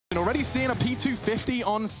already seeing a P250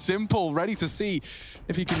 on s1mple, ready to see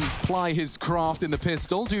if he can ply his craft in the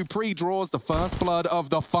pistol. Dupree draws the first blood of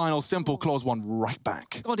the final. s1mple claws one right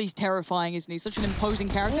back. God, he's terrifying, isn't he? Such an imposing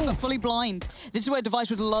character, but fully blind. This is where Device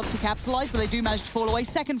would love to capitalize, but they do manage to fall away.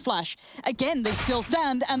 Second flash. Again, they still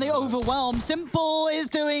stand, and they overwhelm. s1mple is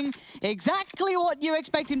doing exactly what you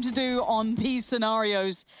expect him to do on these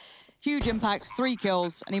scenarios. Huge impact, 3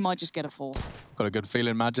 kills, and he might just get a 4th. Got a good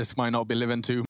feeling Magis might not be living too